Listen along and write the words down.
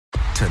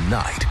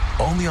tonight,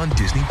 only on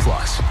Disney+.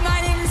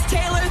 My name is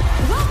Taylor.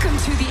 Welcome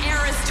to the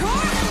Eras Tour.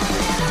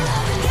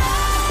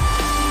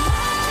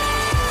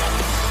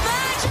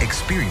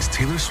 Experience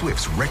Taylor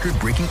Swift's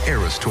record-breaking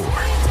Eras Tour.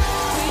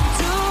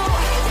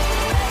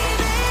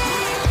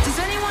 Does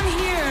anyone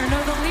here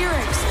know the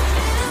lyrics?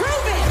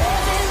 Prove it!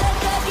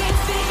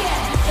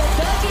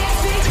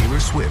 Taylor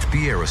Swift,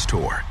 the Eras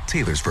Tour,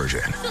 Taylor's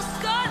version,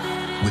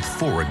 with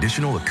 4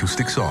 additional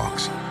acoustic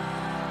songs.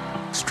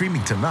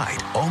 Streaming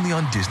tonight, only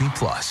on Disney+.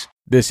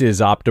 This is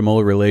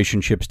Optimal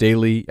Relationships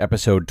Daily,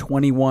 episode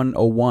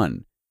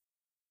 2101,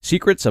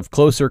 Secrets of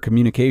Closer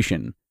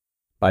Communication,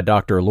 by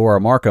Dr.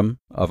 Laura Markham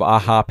of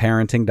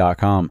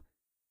ahaparenting.com.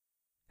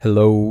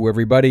 Hello,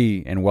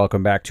 everybody, and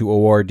welcome back to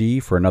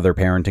ORD for another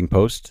parenting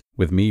post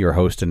with me, your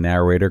host and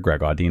narrator, Greg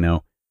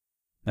Audino.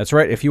 That's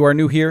right, if you are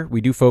new here, we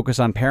do focus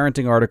on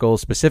parenting articles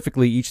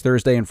specifically each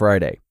Thursday and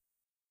Friday.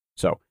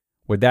 So,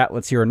 with that,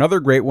 let's hear another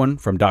great one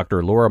from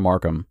Dr. Laura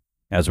Markham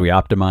as we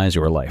optimize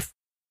your life.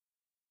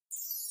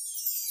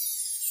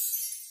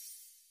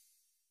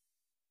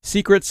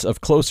 Secrets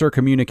of Closer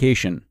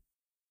Communication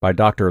by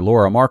Dr.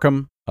 Laura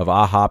Markham of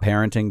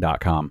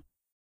ahaparenting.com.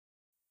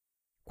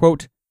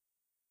 Quote,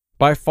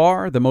 "By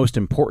far the most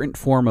important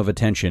form of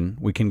attention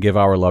we can give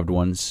our loved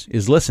ones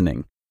is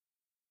listening.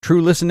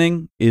 True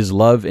listening is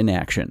love in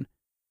action."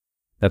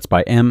 That's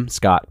by M.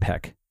 Scott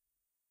Peck.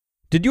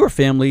 Did your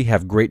family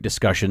have great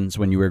discussions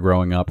when you were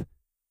growing up?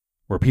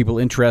 Were people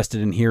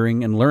interested in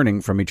hearing and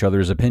learning from each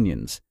other's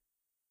opinions?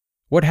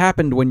 What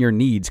happened when your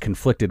needs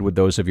conflicted with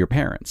those of your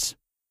parents?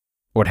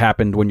 What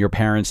happened when your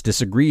parents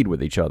disagreed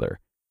with each other?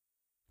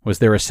 Was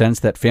there a sense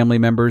that family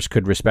members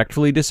could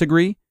respectfully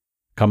disagree,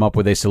 come up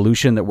with a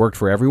solution that worked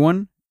for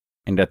everyone,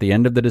 and at the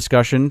end of the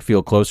discussion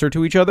feel closer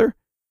to each other?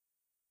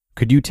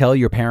 Could you tell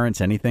your parents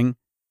anything?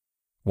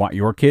 Want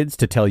your kids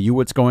to tell you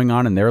what's going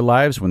on in their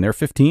lives when they're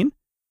 15?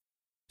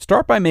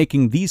 Start by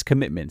making these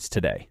commitments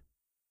today.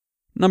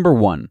 Number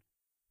 1.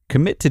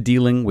 Commit to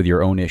dealing with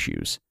your own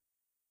issues.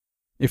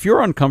 If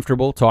you're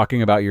uncomfortable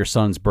talking about your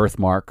son's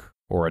birthmark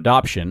or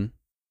adoption,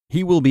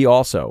 he will be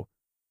also.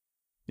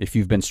 If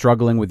you've been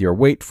struggling with your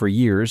weight for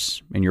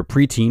years and your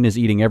preteen is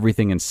eating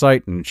everything in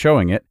sight and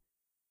showing it,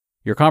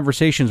 your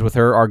conversations with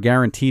her are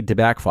guaranteed to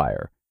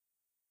backfire.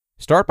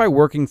 Start by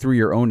working through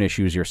your own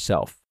issues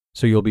yourself,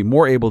 so you'll be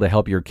more able to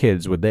help your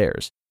kids with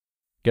theirs.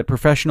 Get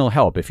professional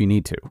help if you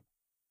need to.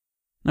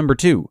 Number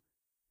 2.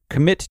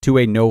 Commit to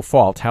a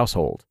no-fault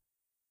household.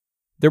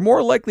 They're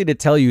more likely to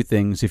tell you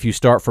things if you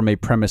start from a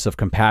premise of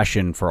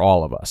compassion for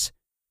all of us,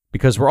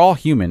 because we're all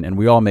human and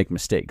we all make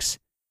mistakes.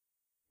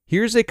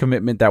 Here's a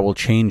commitment that will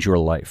change your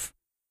life.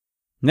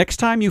 Next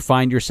time you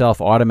find yourself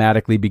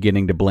automatically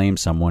beginning to blame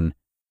someone,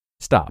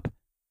 stop.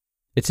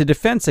 It's a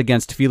defense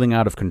against feeling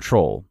out of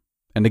control,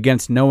 and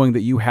against knowing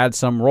that you had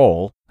some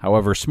role,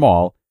 however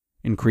small,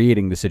 in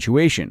creating the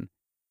situation.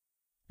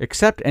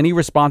 Accept any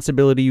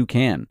responsibility you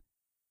can.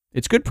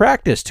 It's good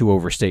practice to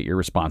overstate your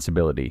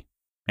responsibility,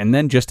 and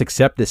then just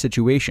accept the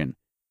situation.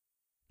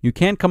 You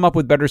can't come up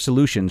with better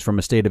solutions from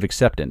a state of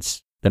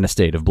acceptance than a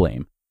state of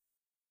blame.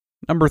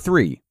 Number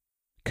 3.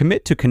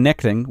 Commit to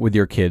connecting with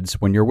your kids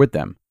when you're with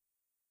them.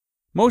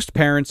 Most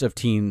parents of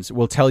teens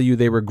will tell you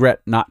they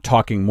regret not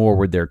talking more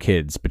with their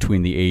kids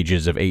between the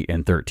ages of 8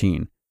 and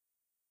 13.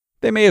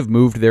 They may have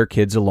moved their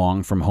kids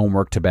along from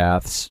homework to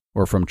baths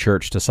or from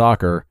church to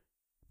soccer,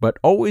 but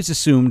always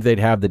assumed they'd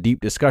have the deep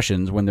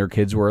discussions when their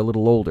kids were a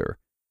little older.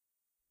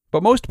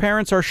 But most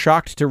parents are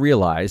shocked to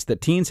realize that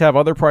teens have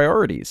other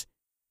priorities,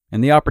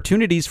 and the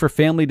opportunities for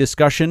family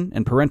discussion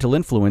and parental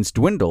influence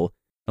dwindle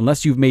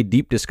unless you've made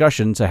deep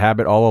discussions a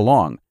habit all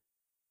along.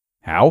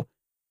 How?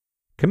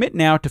 Commit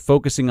now to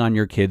focusing on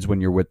your kids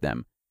when you're with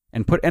them,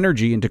 and put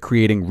energy into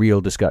creating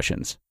real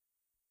discussions.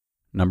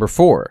 Number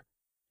 4.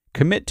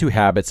 Commit to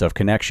habits of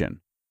connection.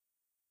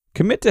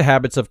 Commit to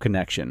habits of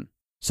connection,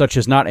 such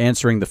as not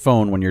answering the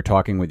phone when you're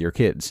talking with your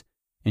kids,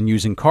 and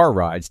using car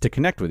rides to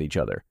connect with each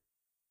other.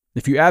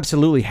 If you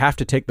absolutely have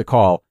to take the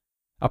call,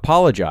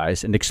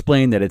 apologize and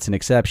explain that it's an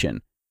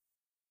exception.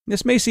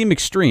 This may seem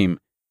extreme,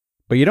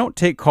 but you don't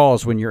take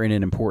calls when you're in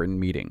an important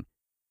meeting.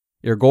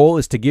 Your goal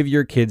is to give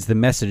your kids the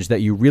message that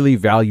you really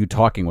value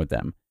talking with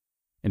them.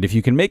 And if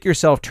you can make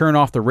yourself turn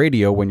off the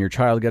radio when your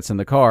child gets in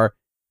the car,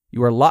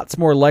 you are lots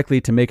more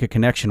likely to make a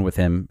connection with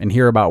him and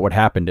hear about what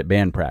happened at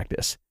band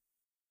practice.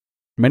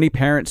 Many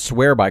parents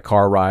swear by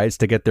car rides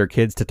to get their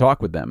kids to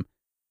talk with them,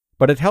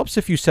 but it helps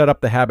if you set up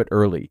the habit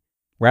early,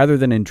 rather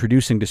than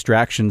introducing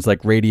distractions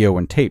like radio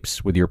and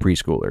tapes with your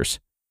preschoolers.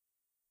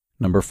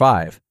 Number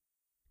 5.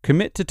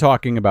 Commit to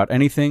talking about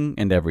anything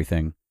and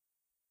everything.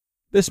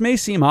 This may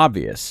seem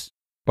obvious,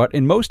 but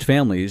in most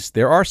families,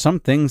 there are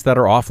some things that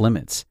are off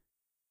limits.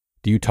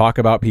 Do you talk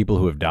about people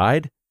who have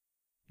died?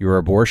 Your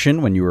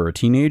abortion when you were a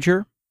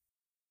teenager?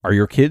 Are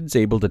your kids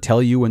able to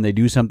tell you when they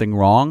do something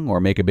wrong or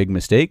make a big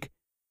mistake?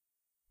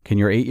 Can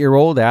your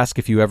 8-year-old ask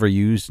if you ever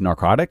used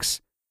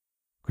narcotics?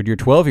 Could your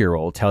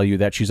 12-year-old tell you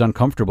that she's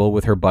uncomfortable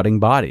with her budding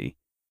body?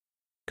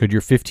 Could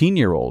your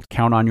 15-year-old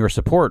count on your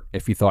support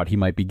if you thought he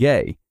might be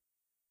gay?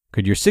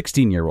 Could your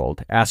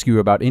 16-year-old ask you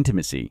about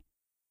intimacy?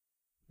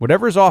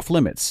 Whatever's off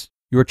limits,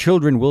 your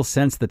children will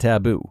sense the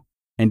taboo,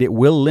 and it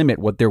will limit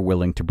what they're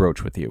willing to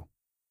broach with you.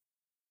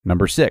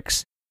 Number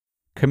 6,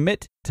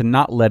 commit to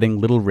not letting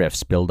little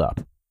rifts build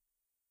up.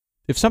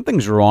 If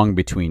something's wrong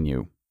between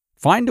you,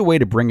 find a way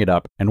to bring it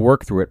up and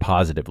work through it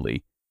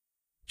positively.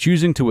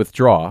 Choosing to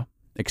withdraw,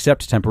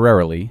 except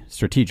temporarily,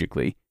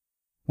 strategically,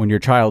 when your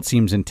child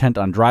seems intent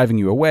on driving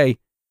you away,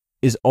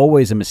 is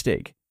always a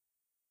mistake.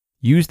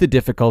 Use the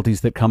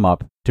difficulties that come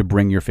up to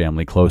bring your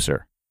family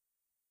closer.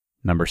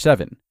 Number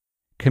 7,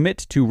 commit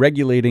to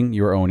regulating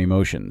your own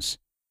emotions.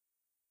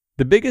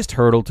 The biggest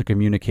hurdle to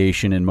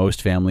communication in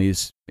most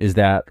families is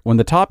that when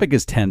the topic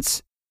is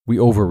tense, we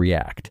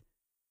overreact.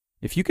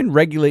 If you can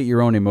regulate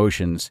your own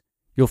emotions,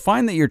 you'll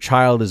find that your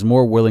child is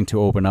more willing to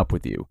open up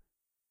with you.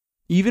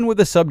 Even with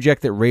a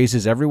subject that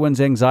raises everyone's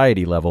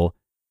anxiety level,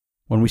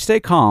 when we stay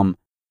calm,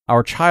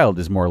 our child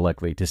is more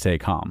likely to stay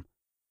calm.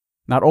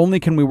 Not only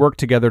can we work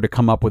together to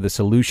come up with a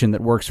solution that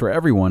works for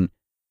everyone,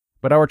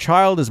 but our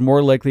child is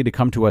more likely to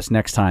come to us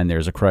next time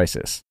there's a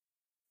crisis.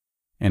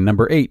 And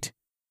number 8,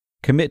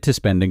 commit to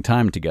spending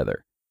time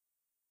together.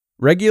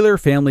 Regular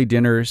family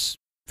dinners,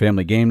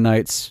 family game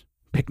nights,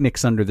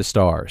 picnics under the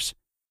stars.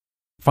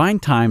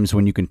 Find times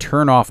when you can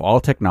turn off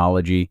all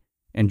technology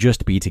and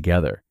just be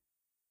together.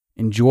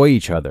 Enjoy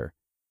each other.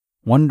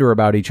 Wonder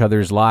about each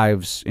other's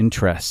lives,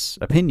 interests,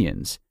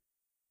 opinions.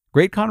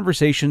 Great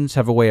conversations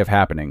have a way of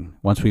happening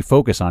once we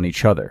focus on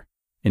each other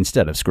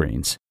instead of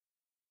screens.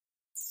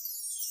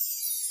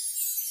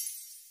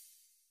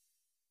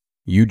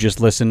 You just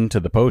listened to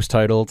the post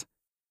titled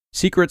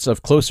Secrets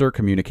of Closer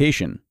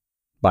Communication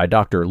by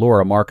Dr.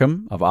 Laura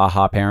Markham of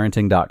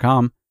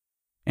ahaparenting.com,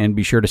 and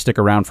be sure to stick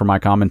around for my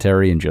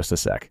commentary in just a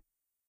sec.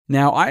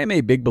 Now, I am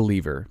a big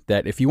believer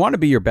that if you want to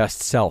be your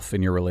best self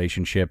in your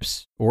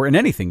relationships, or in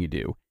anything you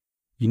do,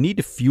 you need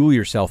to fuel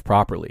yourself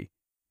properly.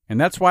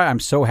 And that's why I'm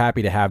so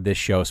happy to have this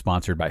show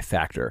sponsored by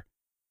Factor.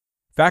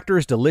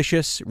 Factor's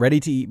delicious,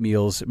 ready-to-eat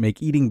meals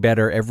make eating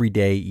better every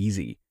day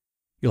easy.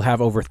 You'll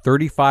have over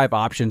 35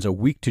 options a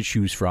week to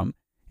choose from,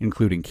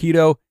 including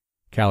keto,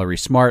 calorie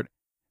smart,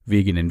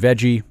 vegan and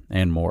veggie,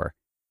 and more.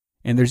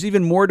 And there's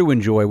even more to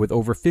enjoy with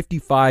over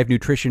 55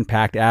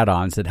 nutrition-packed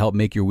add-ons that help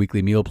make your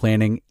weekly meal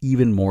planning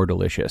even more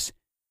delicious.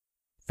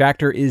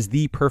 Factor is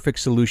the perfect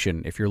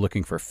solution if you're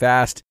looking for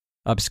fast,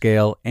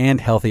 upscale, and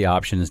healthy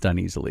options done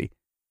easily.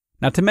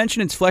 Not to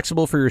mention it's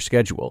flexible for your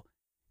schedule.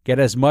 Get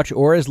as much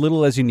or as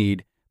little as you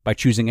need by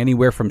choosing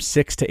anywhere from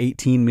 6 to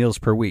 18 meals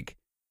per week.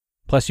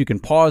 Plus, you can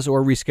pause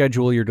or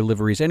reschedule your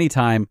deliveries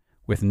anytime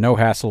with no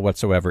hassle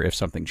whatsoever if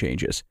something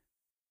changes.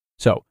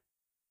 So,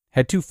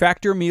 head to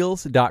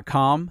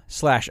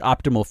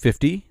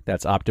factormeals.com/optimal50,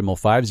 that's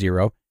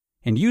optimal50,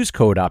 and use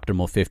code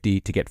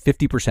optimal50 to get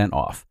 50%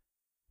 off.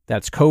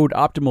 That's code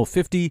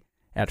optimal50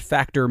 at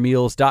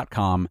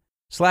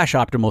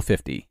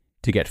factormeals.com/optimal50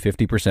 to get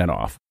 50%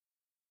 off.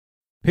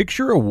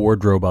 Picture a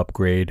wardrobe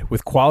upgrade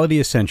with quality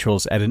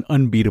essentials at an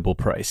unbeatable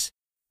price.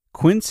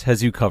 Quince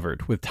has you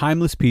covered with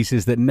timeless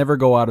pieces that never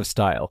go out of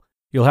style.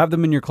 You'll have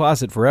them in your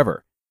closet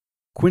forever.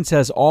 Quince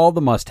has all the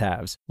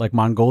must-haves, like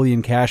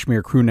Mongolian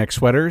cashmere crewneck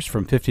sweaters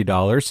from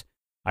 $50,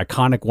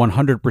 iconic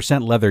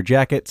 100% leather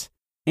jackets,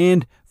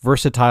 and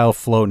versatile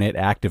flow knit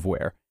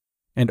activewear.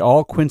 And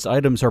all Quince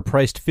items are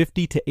priced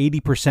 50 to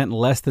 80%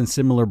 less than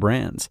similar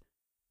brands.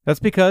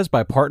 That's because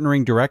by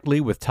partnering directly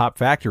with top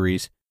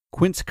factories,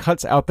 Quince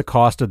cuts out the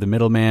cost of the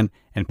middleman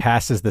and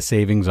passes the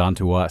savings on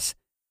to us.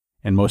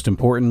 And most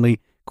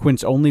importantly,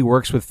 Quince only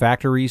works with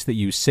factories that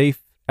use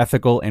safe,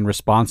 ethical, and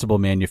responsible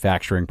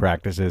manufacturing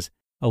practices,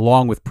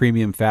 along with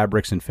premium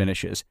fabrics and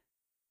finishes.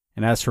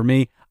 And as for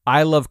me,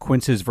 I love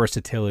Quince's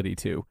versatility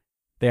too.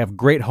 They have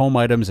great home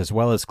items as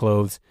well as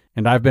clothes,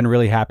 and I've been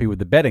really happy with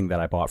the bedding that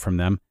I bought from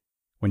them.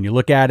 When you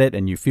look at it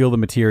and you feel the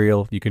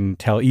material, you can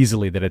tell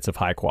easily that it's of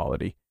high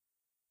quality.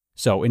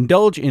 So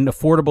indulge in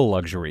affordable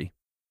luxury.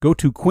 Go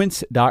to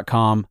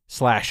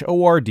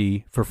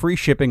quince.com/ORD for free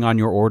shipping on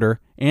your order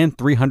and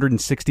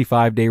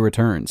 365-day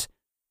returns.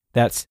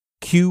 That's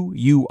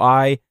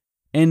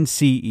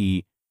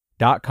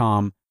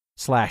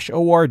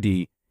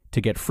QUINCE.com/ORD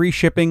to get free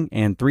shipping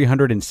and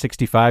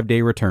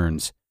 365-day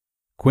returns.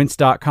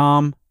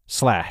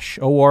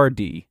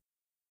 Quince.com/ORD.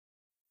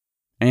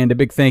 And a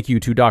big thank you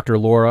to Dr.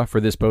 Laura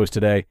for this post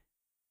today.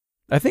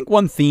 I think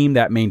one theme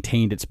that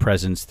maintained its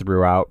presence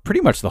throughout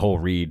pretty much the whole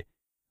read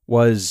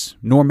was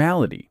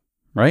normality,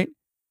 right?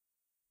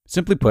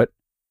 Simply put,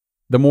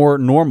 the more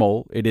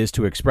normal it is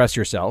to express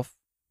yourself,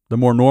 the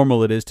more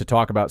normal it is to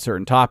talk about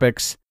certain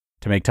topics,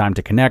 to make time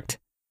to connect,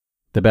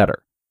 the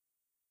better.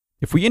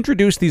 If we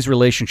introduce these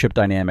relationship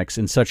dynamics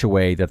in such a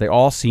way that they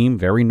all seem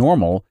very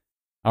normal,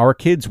 our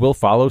kids will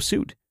follow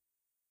suit.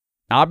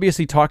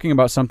 Obviously, talking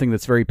about something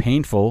that's very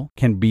painful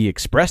can be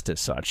expressed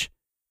as such.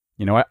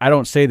 You know, I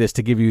don't say this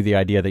to give you the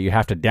idea that you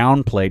have to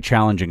downplay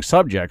challenging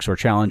subjects or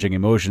challenging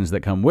emotions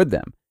that come with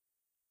them.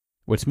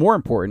 What's more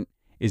important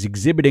is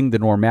exhibiting the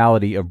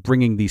normality of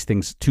bringing these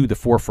things to the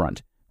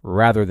forefront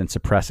rather than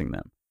suppressing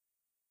them.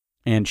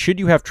 And should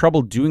you have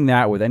trouble doing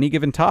that with any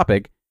given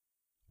topic,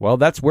 well,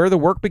 that's where the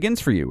work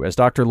begins for you, as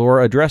Dr.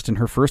 Laura addressed in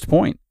her first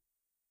point.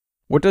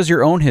 What does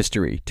your own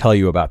history tell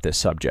you about this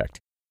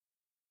subject?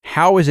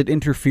 How is it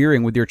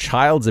interfering with your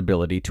child's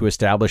ability to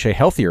establish a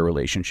healthier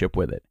relationship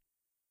with it?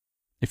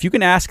 If you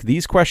can ask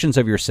these questions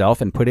of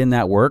yourself and put in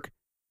that work,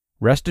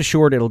 rest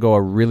assured it'll go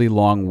a really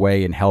long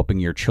way in helping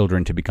your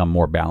children to become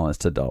more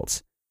balanced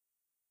adults.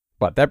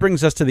 But that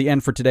brings us to the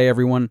end for today,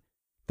 everyone.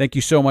 Thank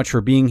you so much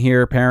for being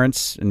here,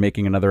 parents, and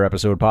making another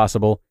episode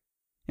possible.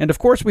 And of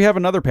course, we have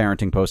another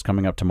parenting post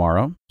coming up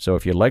tomorrow, so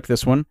if you liked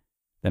this one,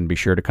 then be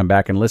sure to come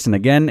back and listen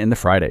again in the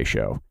Friday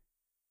show.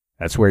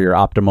 That's where your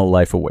optimal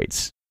life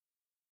awaits.